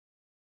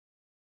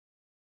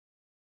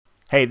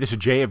Hey, this is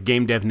Jay of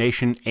Game Dev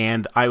Nation,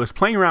 and I was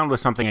playing around with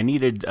something. I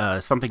needed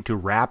something to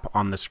wrap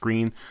on the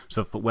screen,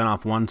 so if it went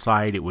off one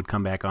side, it would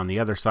come back on the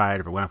other side.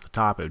 If it went off the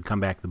top, it would come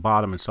back the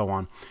bottom, and so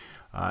on.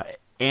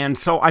 And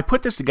so I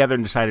put this together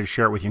and decided to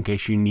share it with you in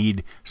case you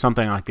need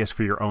something like this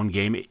for your own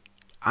game.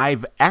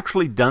 I've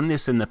actually done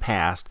this in the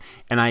past,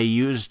 and I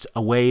used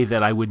a way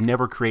that I would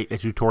never create a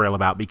tutorial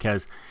about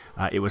because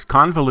it was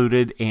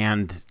convoluted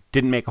and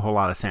didn't make a whole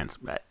lot of sense.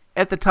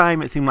 At the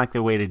time, it seemed like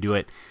the way to do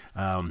it,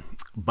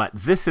 but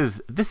this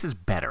is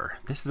better.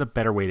 This is a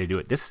better way to do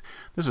it. This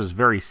is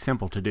very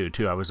simple to do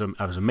too. I was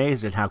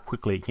amazed at how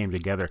quickly it came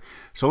together.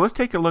 So let's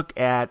take a look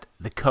at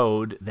the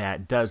code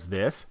that does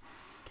this.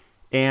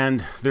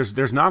 And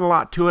there's not a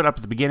lot to it up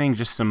at the beginning.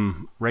 Just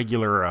some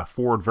regular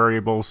forward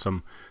variables,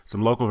 some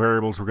local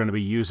variables we're going to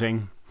be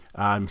using.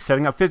 I'm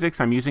setting up physics.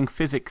 I'm using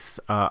physics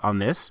on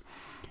this,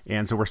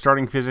 and so we're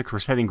starting physics. We're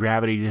setting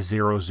gravity to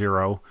 0,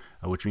 0,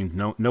 which means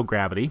no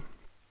gravity.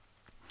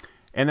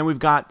 And then we've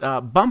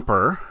got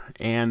bumper,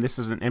 and this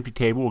is an empty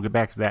table. We'll get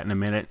back to that in a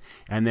minute.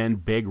 And then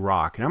big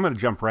rock. And I'm going to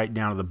jump right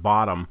down to the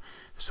bottom,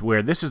 so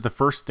where this is the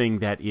first thing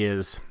that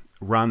is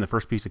run, the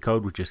first piece of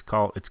code, which is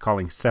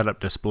calling setup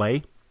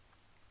display.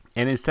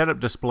 And in setup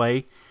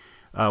display,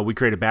 we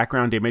create a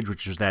background image,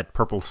 which is that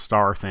purple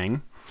star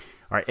thing.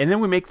 All right, and then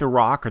we make the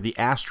rock or the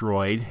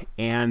asteroid,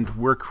 and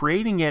we're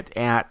creating it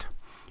at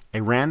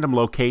a random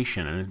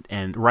location,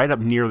 and right up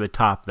near the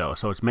top though.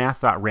 So it's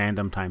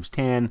math.random times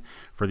 10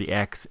 for the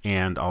x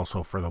and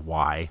also for the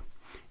y.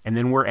 And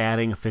then we're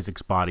adding a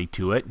physics body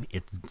to it.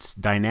 It's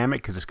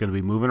dynamic because it's going to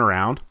be moving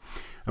around.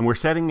 And we're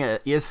setting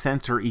is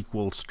sensor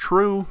equals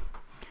true,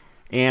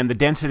 and the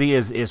density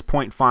is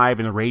 0.5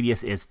 and the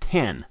radius is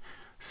 10.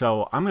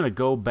 So I'm going to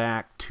go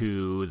back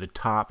to the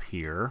top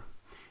here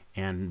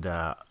and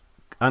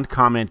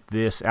uncomment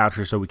this out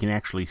here so we can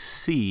actually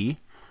see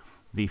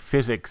the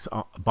physics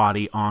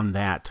body on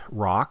that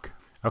rock.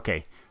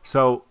 Okay,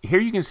 so here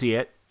you can see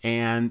it,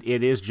 and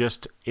it is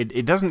just,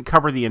 it doesn't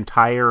cover the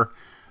entire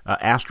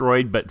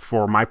asteroid, but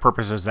for my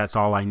purposes that's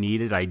all I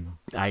needed. I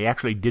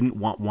actually didn't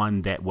want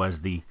one that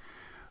was the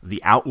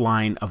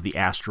outline of the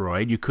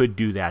asteroid. You could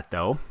do that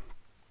though.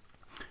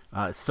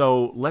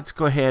 So let's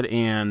go ahead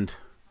and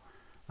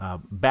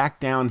back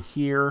down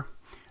here.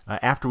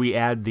 After we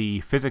add the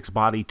physics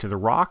body to the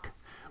rock,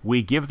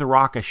 we give the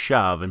rock a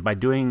shove, and by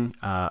doing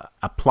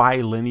apply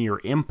linear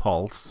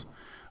impulse,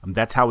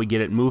 that's how we get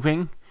it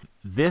moving.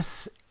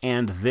 This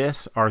and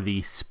this are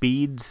the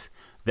speeds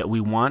that we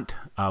want.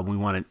 We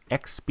want an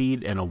x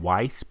speed and a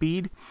y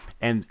speed,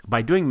 and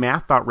by doing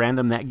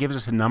math.random, that gives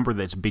us a number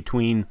that's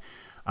between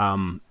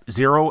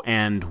 0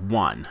 and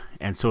 1,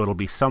 and so it'll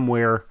be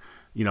somewhere,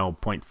 you know,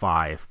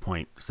 0.5,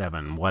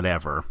 0.7,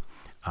 whatever.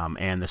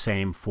 And the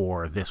same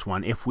for this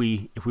one. If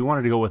we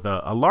wanted to go with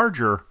a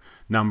larger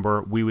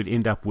number, we would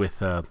end up with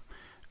a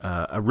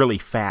really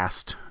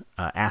fast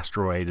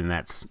asteroid, and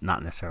that's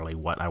not necessarily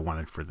what I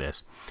wanted for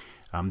this.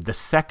 The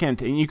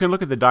second, and you can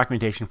look at the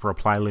documentation for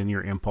apply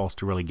linear impulse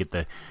to really get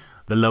the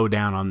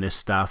lowdown on this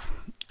stuff.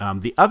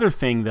 The other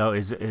thing though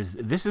is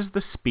this is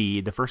the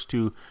speed. The first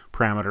two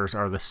parameters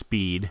are the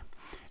speed,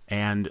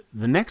 and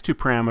the next two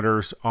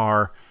parameters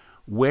are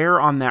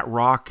where on that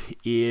rock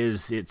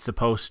is it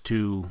supposed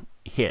to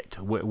hit.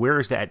 Where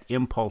is that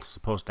impulse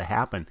supposed to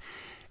happen?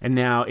 And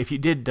now if you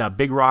did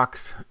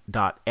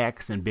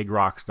bigrocks.x and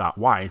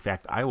bigrocks.y, in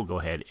fact I will go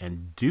ahead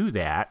and do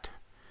that,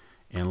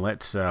 and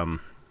let's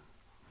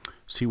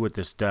see what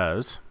this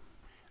does.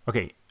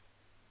 Okay,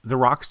 the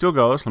rock still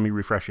goes. Let me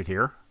refresh it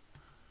here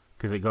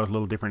because it goes a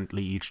little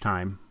differently each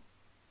time,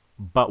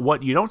 but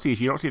what you don't see is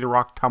you don't see the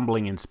rock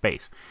tumbling in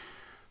space.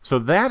 So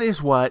that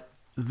is what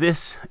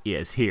this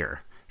is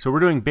here. So we're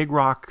doing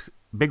bigrock.x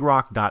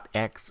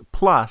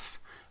plus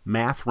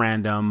math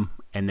random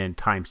and then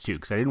times 2,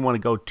 because I didn't want to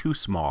go too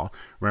small.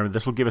 Remember,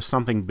 this will give us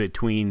something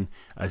between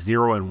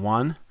 0 and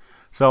 1,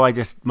 so I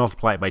just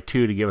multiply it by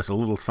 2 to give us a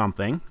little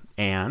something,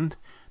 and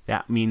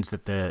that means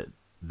that the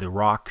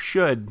rock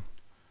should,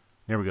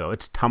 there we go,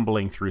 it's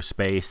tumbling through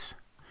space.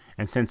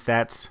 And since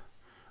that's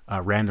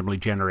randomly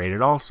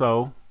generated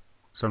also,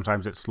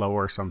 sometimes it's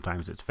slower,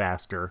 sometimes it's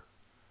faster.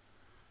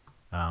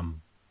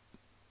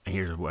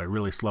 Here's a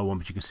really slow one,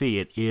 but you can see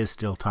it is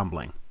still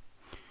tumbling.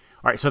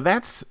 All right, so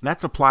that's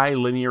apply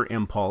linear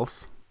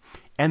impulse,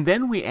 and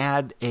then we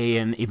add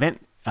an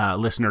event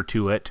listener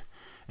to it,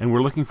 and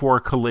we're looking for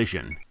a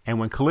collision. And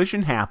when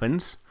collision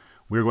happens,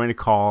 we're going to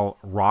call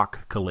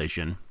rock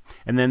collision.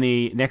 And then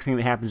the next thing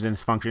that happens in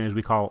this function is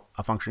we call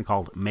a function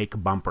called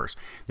make bumpers.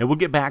 Now we'll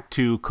get back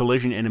to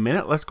collision in a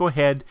minute. Let's go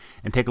ahead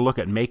and take a look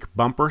at make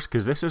bumpers,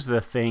 because this is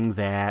the thing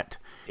that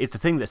it's the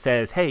thing that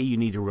says, hey, you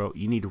need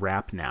to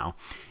wrap now.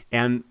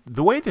 And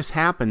the way this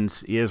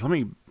happens is, let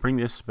me bring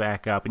this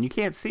back up, and you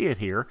can't see it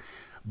here,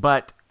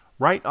 but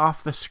right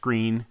off the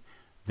screen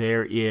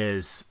there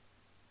is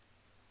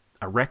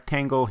a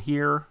rectangle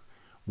here,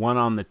 one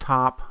on the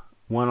top,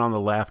 one on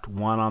the left,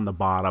 one on the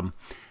bottom.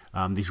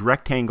 These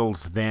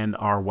rectangles then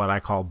are what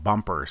I call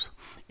bumpers,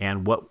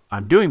 and what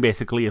I'm doing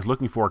basically is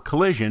looking for a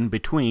collision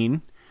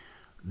between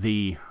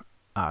the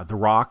the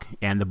rock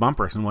and the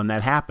bumpers. And when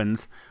that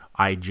happens,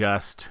 I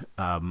just,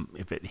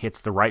 if it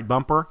hits the right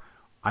bumper,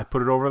 I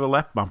put it over the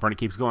left bumper and it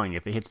keeps going.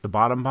 If it hits the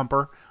bottom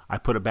bumper, I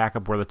put it back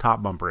up where the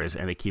top bumper is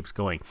and it keeps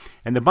going.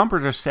 And the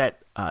bumpers are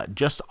set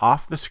just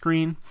off the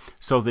screen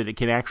so that it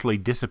can actually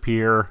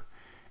disappear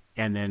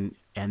and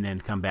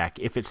then come back.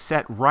 If it's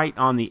set right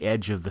on the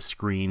edge of the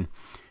screen,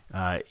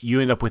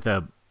 you end up with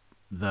the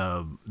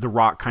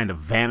rock kind of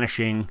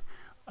vanishing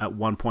at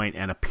one point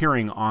and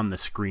appearing on the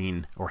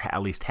screen, or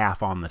at least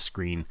half on the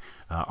screen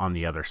on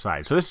the other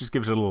side. So this just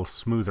gives it a little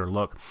smoother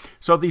look.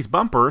 So these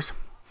bumpers,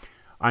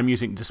 I'm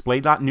using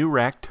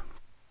display.newRect,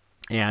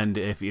 and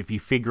if you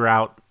figure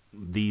out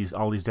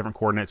all these different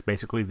coordinates,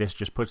 basically this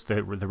just puts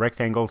the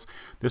rectangles.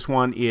 This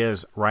one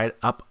is right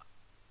up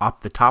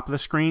the top of the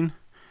screen,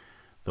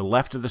 the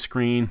left of the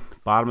screen,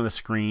 bottom of the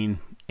screen,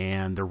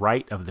 and the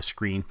right of the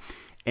screen.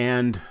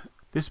 And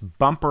this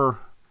bumper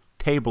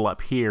table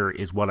up here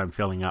is what I'm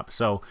filling up.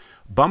 So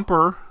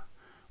bumper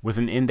with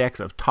an index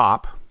of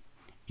top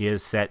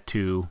is set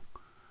to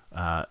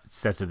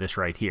this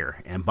right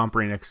here, and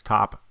bumper index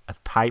top, a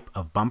type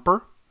of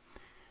bumper.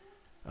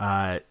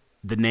 The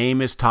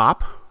name is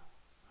top,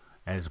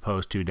 as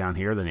opposed to down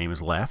here the name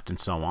is left, and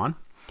so on.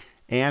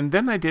 And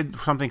then I did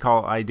something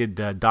called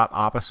dot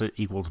opposite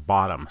equals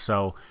bottom.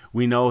 So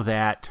we know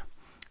that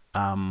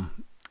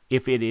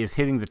if it is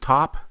hitting the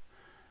top,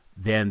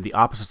 then the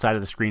opposite side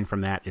of the screen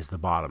from that is the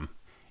bottom.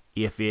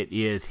 If it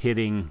is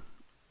hitting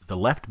the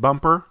left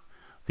bumper,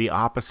 the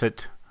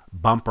opposite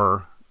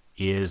bumper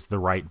is the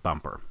right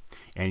bumper.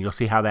 And you'll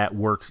see how that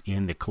works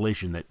in the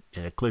collision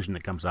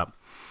that comes up.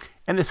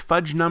 And this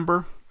fudge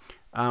number,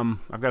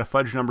 I've got a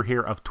fudge number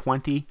here of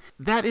 20.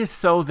 That is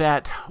so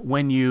that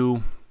when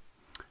you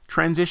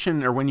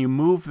transition, or when you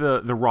move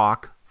the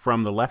rock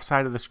from the left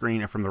side of the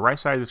screen or from the right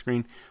side of the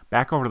screen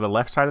back over to the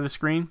left side of the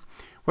screen,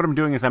 what I'm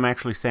doing is I'm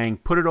actually saying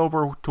put it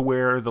over to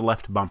where the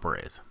left bumper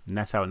is, and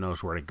that's how it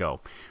knows where to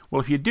go. Well,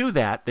 if you do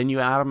that, then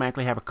you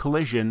automatically have a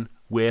collision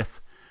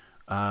with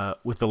the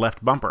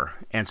left bumper,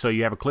 and so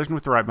you have a collision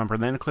with the right bumper,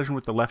 and then a collision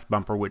with the left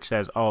bumper, which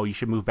says, oh, you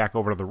should move back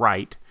over to the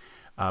right.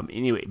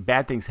 Anyway,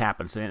 bad things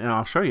happen, and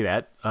I'll show you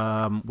that.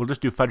 We'll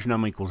just do fudge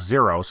num equals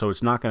 0, so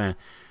it's not gonna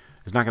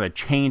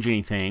change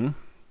anything.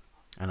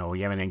 I know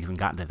we haven't even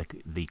gotten to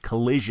the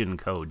collision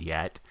code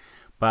yet,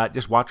 but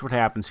just watch what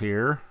happens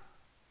here.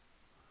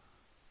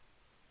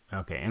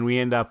 Okay, and we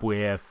end up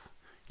with,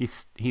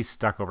 he's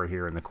stuck over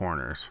here in the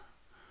corners.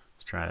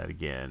 Let's try that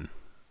again.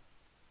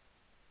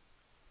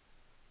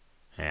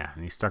 Yeah,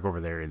 and he's stuck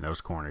over there in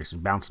those corners. He's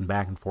bouncing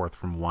back and forth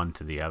from one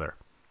to the other.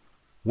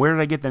 Where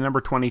did I get the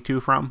number 22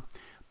 from?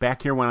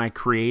 Back here when I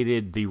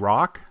created the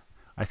rock,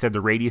 I said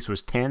the radius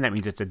was 10. That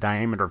means it's a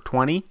diameter of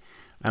 20,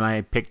 and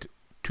I picked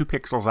 2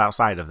 pixels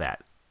outside of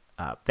that.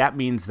 That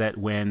means that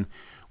when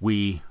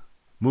we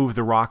move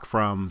the rock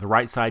from the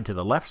right side to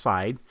the left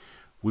side,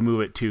 we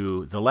move it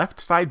to the left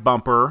side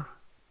bumper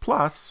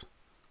plus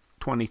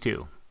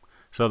 22,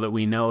 so that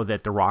we know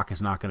that the rock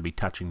is not going to be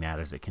touching that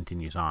as it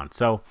continues on.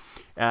 So,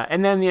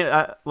 and then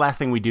the last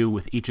thing we do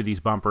with each of these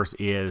bumpers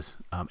is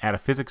add a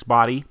physics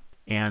body,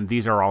 and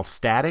these are all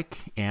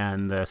static,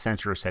 and the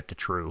sensor is set to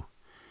true.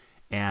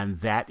 And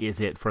that is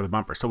it for the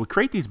bumper. So we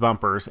create these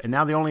bumpers, and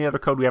now the only other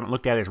code we haven't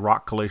looked at is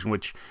rock collision,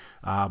 which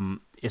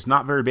is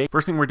not very big.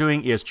 First thing we're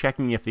doing is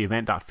checking if the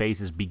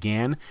event.phases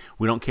began.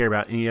 We don't care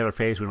about any other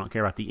phase. We don't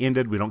care about the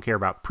ended. We don't care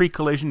about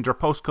pre-collisions or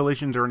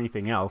post-collisions or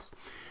anything else.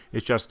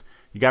 It's just,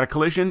 you got a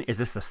collision. Is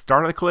this the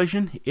start of the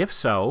collision? If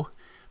so,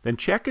 then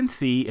check and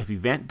see if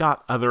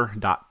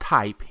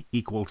event.other.type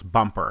equals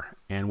bumper.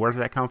 And where does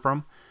that come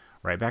from?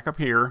 Right back up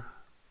here.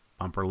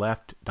 Bumper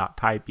left dot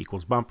type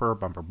equals bumper,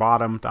 bumper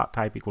bottom dot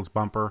type equals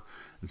bumper,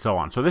 and so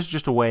on. So this is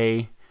just a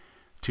way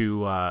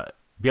to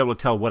be able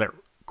to tell what it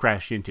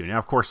crashed into. Now,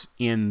 of course,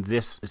 in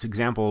this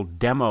example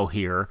demo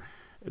here,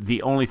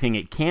 the only thing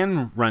it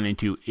can run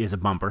into is a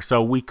bumper.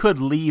 So we could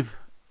leave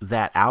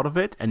that out of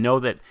it and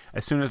know that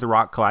as soon as the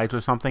rock collides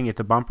with something,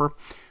 it's a bumper.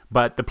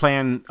 But the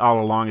plan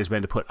all along has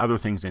been to put other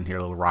things in here,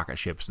 little rocket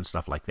ships and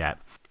stuff like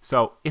that.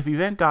 So if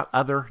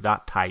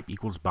event.other.type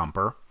equals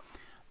bumper,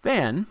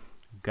 then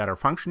we've got our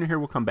function here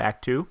we'll come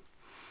back to.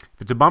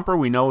 If it's a bumper,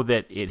 we know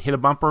that it hit a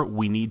bumper.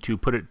 We need to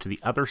put it to the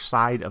other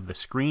side of the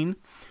screen.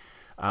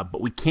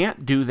 But we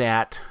can't do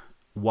that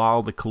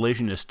while the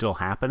collision is still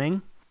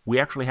happening. We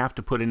actually have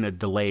to put in a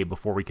delay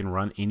before we can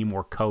run any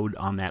more code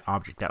on that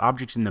object. That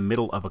object's in the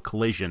middle of a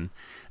collision, and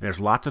there's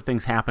lots of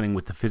things happening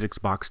with the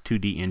PhysicsBox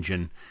 2D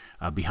engine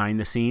behind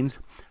the scenes.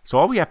 So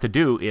all we have to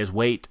do is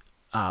wait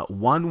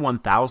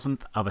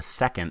 1/1000th of a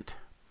second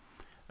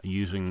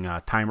using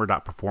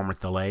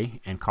timer.performanceDelay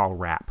and call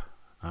wrap.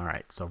 All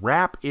right, so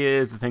wrap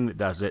is the thing that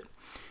does it,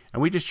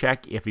 and we just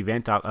check if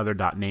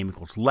event.other.name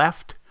equals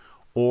left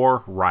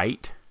or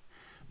right.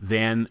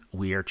 Then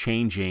we are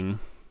changing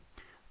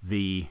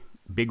the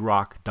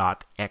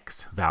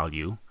bigrock.x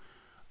value.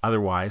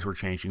 Otherwise, we're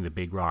changing the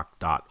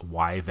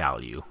bigrock.y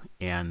value.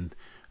 And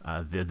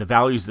the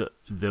values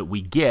that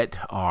we get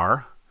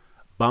are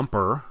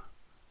bumper,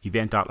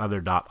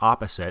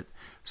 event.other.opposite.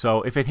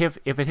 So if it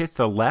hits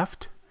the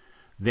left,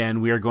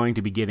 then we are going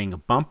to be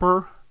getting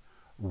bumper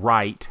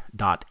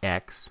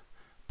right.x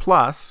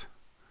plus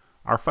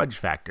our fudge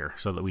factor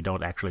so that we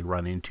don't actually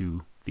run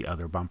into the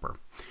other bumper.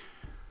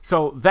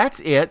 So that's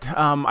it.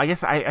 I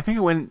guess I think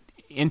I went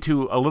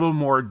into a little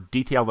more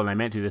detail than I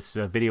meant to. This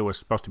video was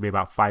supposed to be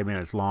about 5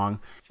 minutes long.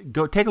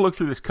 Go take a look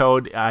through this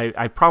code.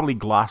 I probably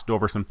glossed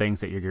over some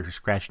things that you're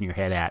scratching your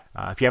head at.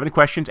 If you have any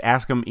questions,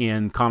 ask them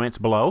in comments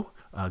below.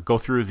 Go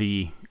through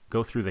the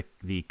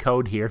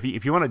code here.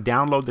 If you want to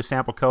download the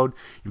sample code,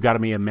 you've got to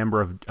be a member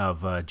of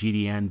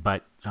GDN,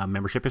 but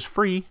membership is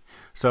free.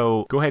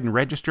 So go ahead and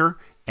register,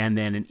 and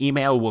then an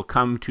email will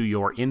come to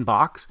your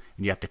inbox,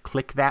 and you have to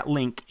click that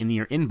link in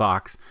your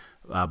inbox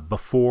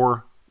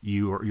before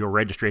your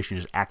registration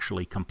is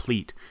actually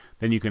complete.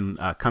 Then you can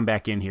come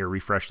back in here,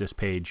 refresh this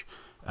page,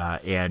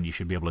 and you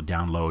should be able to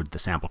download the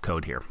sample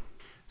code here.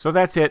 So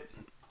that's it.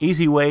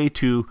 Easy way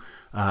to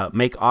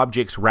make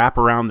objects wrap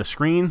around the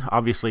screen.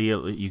 Obviously,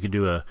 you could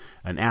do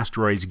an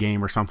asteroids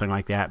game or something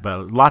like that,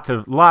 but lots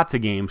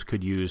of games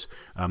could use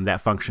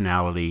that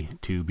functionality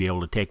to be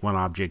able to take one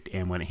object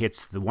and when it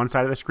hits the one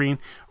side of the screen,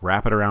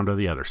 wrap it around to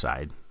the other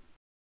side.